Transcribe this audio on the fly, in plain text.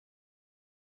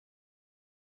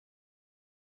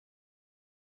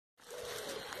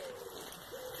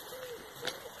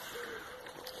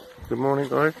Good morning,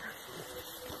 guys.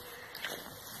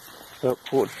 About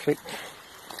 4:46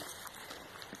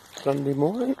 Sunday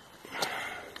morning.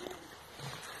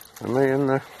 And me and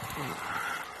the...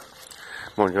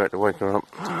 Mind you, I had to wake her up.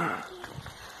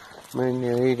 Me and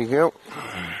the Edie girl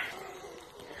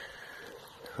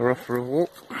are off for a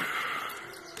walk.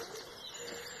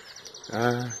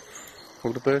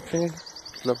 All the birds singing.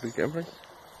 It's lovely gathering.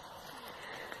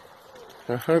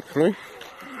 So hopefully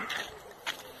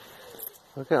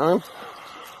I'll get home,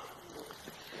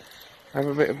 have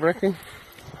a bit of brekking,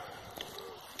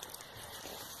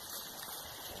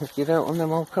 let's get out on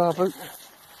them old car boots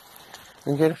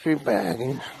and get a few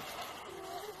baggings.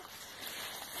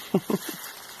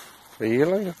 See you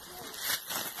later.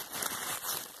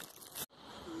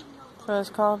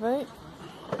 First car boot.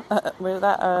 We're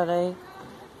that early.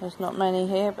 There's not many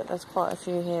here, but there's quite a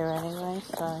few here anyway,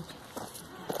 so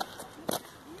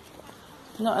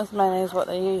not as many as what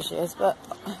there usually is, but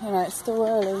you know, it's still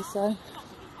early, so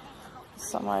there's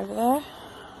some over there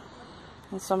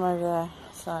and some over there,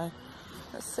 so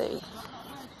let's see.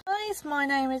 Guys, my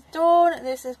name is Dawn.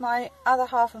 This is my other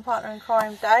half and partner in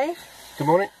crime, Dave. Good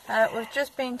morning. We've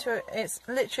just been to, it's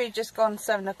literally just gone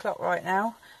 7 o'clock right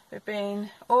now. We've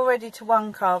been already to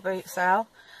one car boot sale.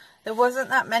 There wasn't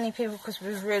that many people because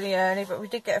we were really early, but we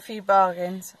did get a few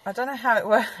bargains. I don't know how it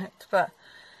worked, but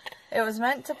it was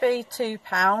meant to be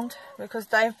 £2 because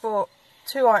Dave bought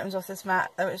 2 items off this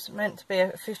mat that was meant to be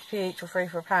a 50p each or 3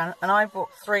 for £1, and I bought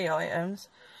 3 items,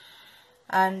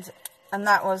 and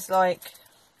that was like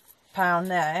 £1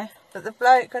 there. But the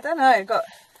bloke, I don't know, got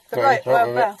the bloke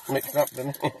well mixed up,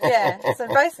 didn't he? Yeah, so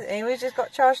basically we just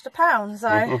got charged £1,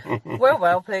 so we're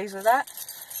well pleased with that.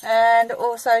 And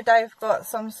also Dave got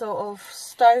some sort of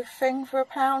stove thing for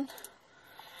 £1.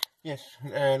 Yes,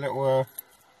 a little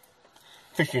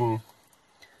fishing.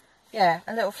 Yeah,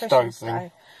 a little fishing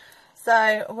stove.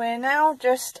 So we're now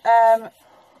just on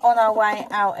our way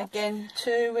out again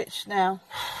to which now?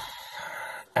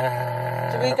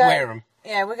 Do we go? Wareham.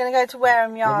 Yeah, we're going to go to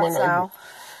Wareham Yard Sale.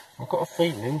 I've got a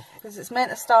feeling. Because it's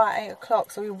meant to start at 8 o'clock,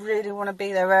 so we really want to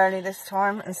be there early this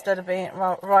time instead of being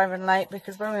arriving late.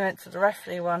 Because when we went to the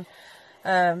referee one,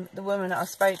 the woman that I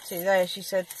spoke to there, she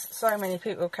said so many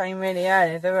people came really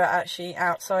early. They were actually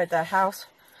outside their house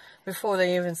before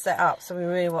they even set up, so we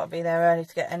really want to be there early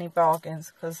to get any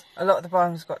bargains because a lot of the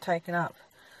bargains got taken up.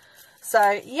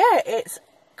 So yeah, it's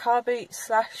car boot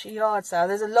 / yard sale.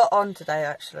 There's a lot on today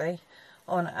actually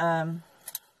on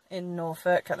in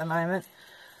Norfolk at the moment,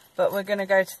 but we're going to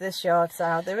go to this yard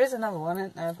sale. There is another one,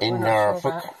 isn't there? But in we're not sure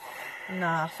about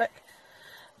Norfolk.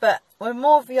 But we're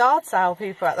more of yard sale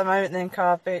people at the moment than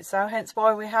car boot sale, hence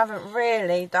why we haven't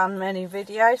really done many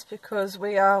videos, because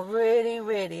we are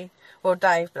really, well,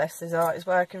 Dave, bless his heart, is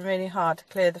working really hard to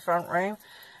clear the front room,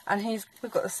 and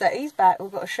we've got the settees back,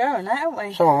 we've got a show in that, haven't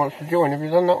we? Someone wants to join. Have you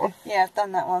done that one? Yeah, I've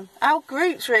done that one. Our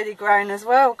group's really grown as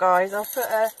well, guys. I'll put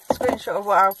a screenshot of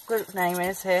what our group name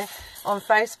is here on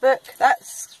Facebook.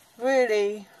 That's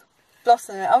really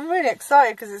blossoming. I'm really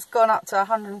excited because it's gone up to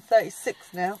 136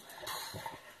 now.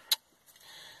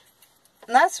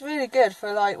 And that's really good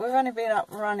for, like, we've only been up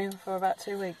and running for about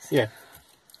 2 weeks. Yeah.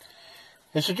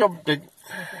 It's a job to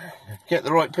get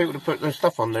the right people to put their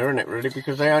stuff on there, isn't it, really?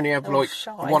 Because they only have, like,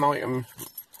 one item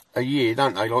a year,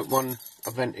 don't they? Like, one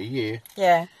event a year.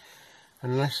 Yeah.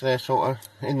 Unless they're sort of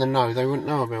in the know, they wouldn't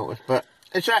know about us. But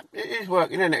it is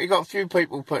working, isn't it? You've got a few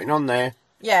people putting on there.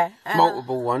 Yeah.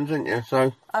 Multiple ones, haven't you?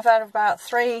 So I've had about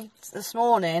 3 this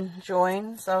morning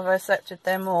join, so I've accepted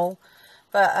them all.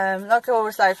 But like I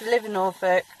always say, if you live in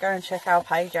Norfolk, go and check our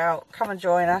page out. Come and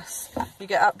join us. You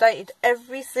get updated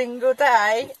every single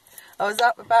day. I was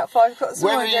up about 5 o'clock this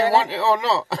morning. Whether you want it or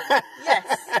not.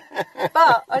 Yes.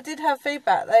 But I did have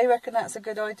feedback. They reckon that's a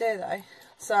good idea, though.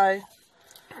 So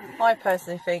I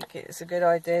personally think it's a good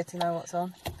idea to know what's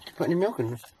on. Did you put any milk in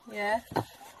this? Yeah.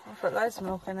 I've put loads of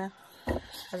milk in there.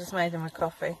 I just made them with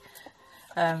coffee.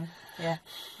 Yeah.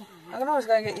 I can always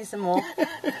go and get you some more.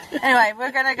 Anyway,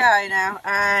 we're going to go now,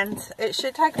 and it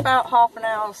should take about half an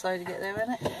hour or so to get there,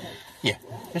 isn't it? Yeah,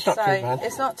 it's not too bad.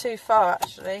 It's not too far,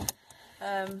 actually.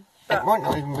 But it might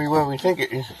not even be where we think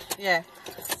it is. Yeah,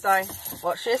 so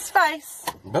watch this space.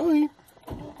 Bye.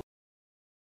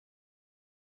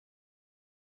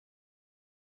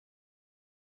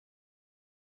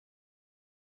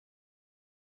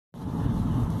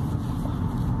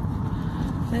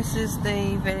 This is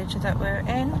the village that we're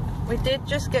in. We did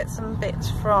just get some bits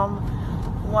from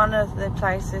one of the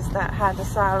places that had a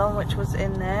sale on, which was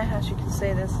in there. As you can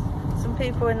see, there's some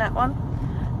people in that one.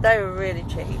 They were really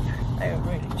cheap. They were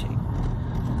really cheap.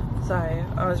 So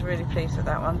I was really pleased with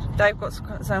that one. Dave got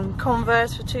some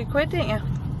Converse for £2, didn't you?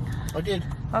 I did.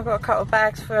 I got a couple of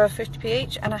bags for 50p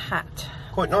each and a hat.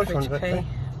 Quite nice ones, actually.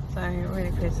 So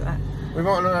really pleased with that. We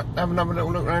might have another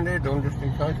little look around here, Dawn, just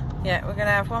in case. Yeah, we're going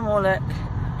to have one more look.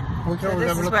 We can So always this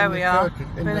have a is look where in we the are, church,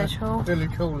 in Village the Hall.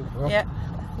 Village Hall as well. Yep,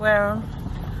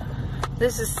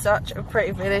 this is such a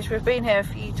pretty village. We've been here a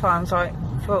few times, like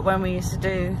for when we used to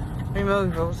do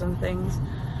removals and things.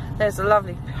 There's a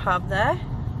lovely pub there.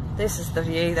 This is the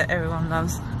view that everyone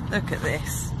loves. Look at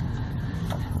this.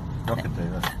 I could do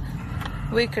that.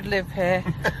 We could live here.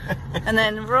 And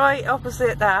then right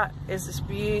opposite that is this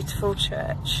beautiful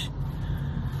church.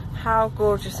 How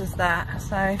gorgeous is that?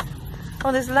 So,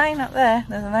 oh, there's a lane up there.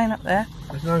 There's a lane up there.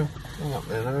 There's no thing up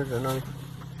there, though, is there? No.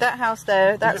 That house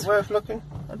there, that's Is it worth looking?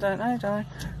 I don't know.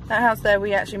 That house there,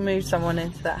 we actually moved someone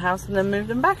into that house and then moved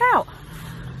them back out.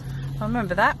 I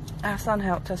remember that. Our son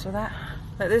helped us with that.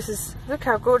 But this is, look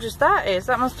how gorgeous that is.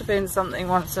 That must have been something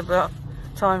once a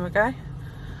time ago.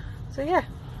 So yeah.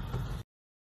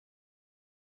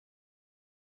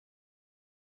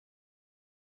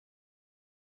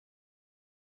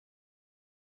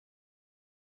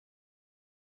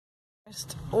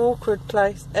 Most awkward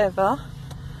place ever.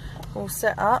 All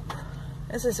set up.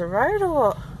 Is this a road or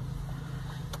what?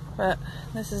 But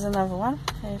this is another one.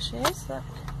 Here she is. Look.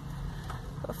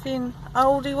 Got a few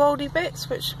oldie woldy bits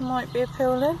which might be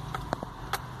appealing.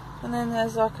 And then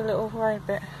there's like a little road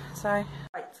bit.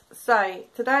 So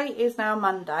today is now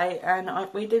Monday, and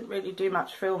we didn't really do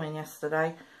much filming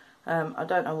yesterday. I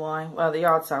don't know why. Well, the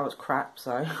yard sale was crap,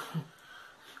 so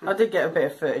I did get a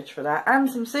bit of footage for that, and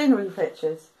some scenery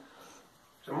pictures.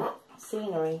 Some what?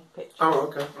 Scenery pictures. Oh,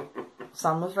 okay.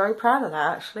 Son was very proud of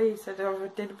that, actually. He said I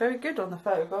did very good on the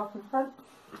photograph in front.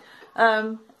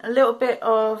 A little bit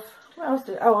of, what else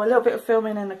did? Oh, a little bit of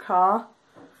filming in the car.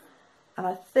 And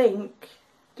I think,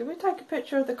 did we take a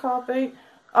picture of the car boot?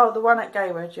 Oh, the one at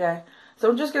Gayward, yeah. So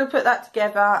I'm just going to put that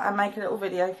together and make a little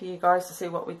video for you guys to see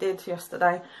what we did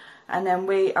yesterday. And then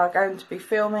we are going to be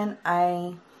filming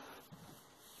a,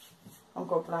 oh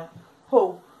God, blank,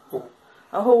 haul.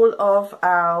 A haul of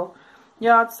our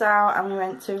yard sale, and we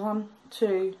went to 1,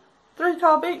 2, 3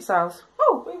 car boot sales.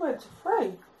 Oh, we went to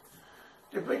 3.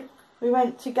 Did we? We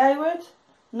went to Gayward,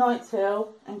 Knights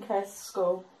Hill and Kes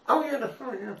School. Oh yeah, that's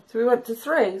right, yeah. So we went to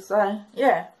 3, so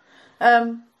yeah.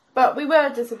 But we were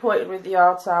disappointed with the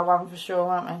yard sale one for sure,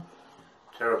 weren't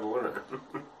we? Terrible, wasn't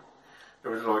it? It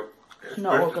was like, it's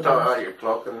Not supposed to start organised. at 8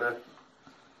 o'clock and the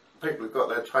people had got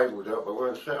their tables up but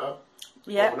weren't set up.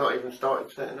 Yeah. Or not even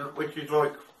started setting up, which is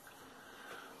like,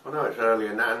 I know it's early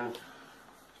and that, and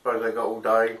I suppose they got all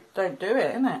day. Don't do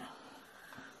it, innit?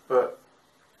 But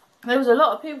there was a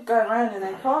lot of people going around in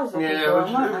their cars. yeah, it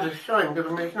was a shame,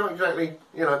 because I mean, it's not exactly,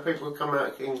 you know, people come out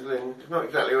of King's Lynn, it's not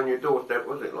exactly on your doorstep,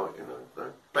 was it, like, you know,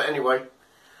 so. But anyway,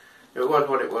 it was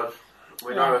what it was.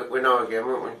 We know again,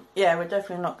 won't we? Yeah, we're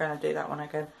definitely not going to do that one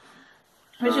again.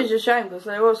 Which is a shame, because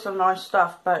there was some nice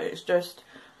stuff, but it's just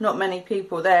not many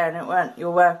people there, and it weren't your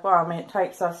worthwhile. I mean, it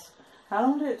takes us, how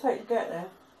long did it take to get there?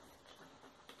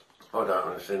 I don't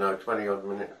honestly know, 20 odd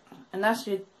minutes. And that's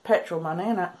your petrol money,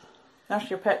 isn't it? That's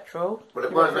your petrol. But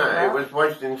it wasn't that, it was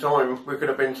wasting time. We could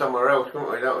have been somewhere else,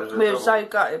 couldn't we? That was the We were so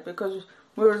gutted, because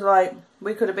we was like,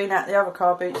 we could have been at the other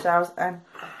car boot sales, and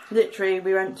literally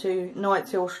we went to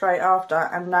Knights Hill straight after,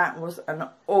 and that was an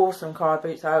awesome car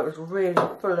boot sale. It was really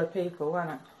full of people,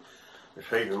 wasn't it?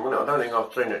 It's even, wasn't it? I don't think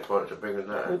I've seen it quite so big as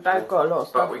that. We both got a lot of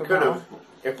stuff. But we could have,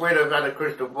 if we'd have had a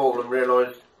crystal ball and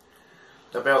realised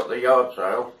about the yard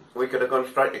sale, we could have gone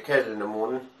straight to Kes in the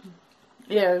morning.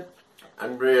 Yeah.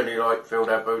 And really, like, filled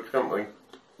our boots, couldn't we?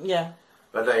 Yeah.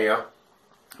 But there you are.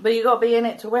 But you got to be in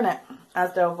it to win it,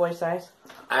 as the old boy says.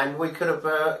 And we could have,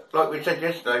 like we said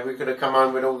yesterday, we could have come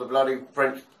home with all the bloody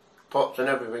French pots and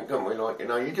everything, couldn't we? Like, you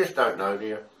know, you just don't know, do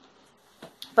you?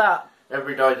 But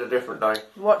every day's a different day.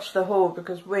 Watch the haul,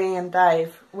 because we and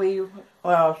Dave, well,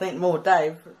 I think more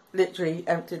Dave, literally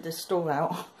emptied this stall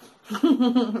out.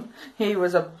 He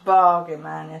was a bargain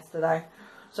man yesterday.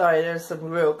 Sorry, there's some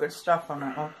real good stuff on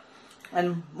that one.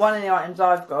 And one of the items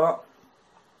I've got,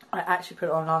 I actually put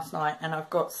it on last night, and I've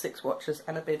got 6 watches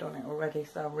and a bid on it already,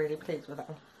 so I'm really pleased with that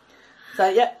one. So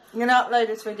yeah, I'm going to upload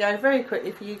this video very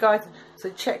quickly for you guys, so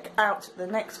check out the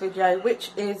next video,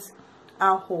 which is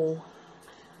our haul.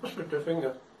 What's with the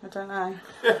finger? I don't know.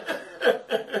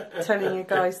 Telling you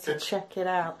guys to check it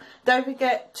out. Don't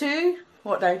forget to,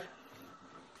 what Dave?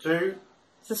 To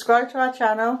subscribe to our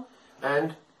channel.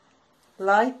 And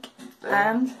like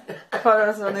and follow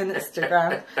us on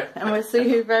Instagram. And we'll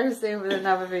see you very soon with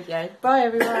another video. Bye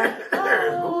everyone.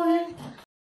 Bye.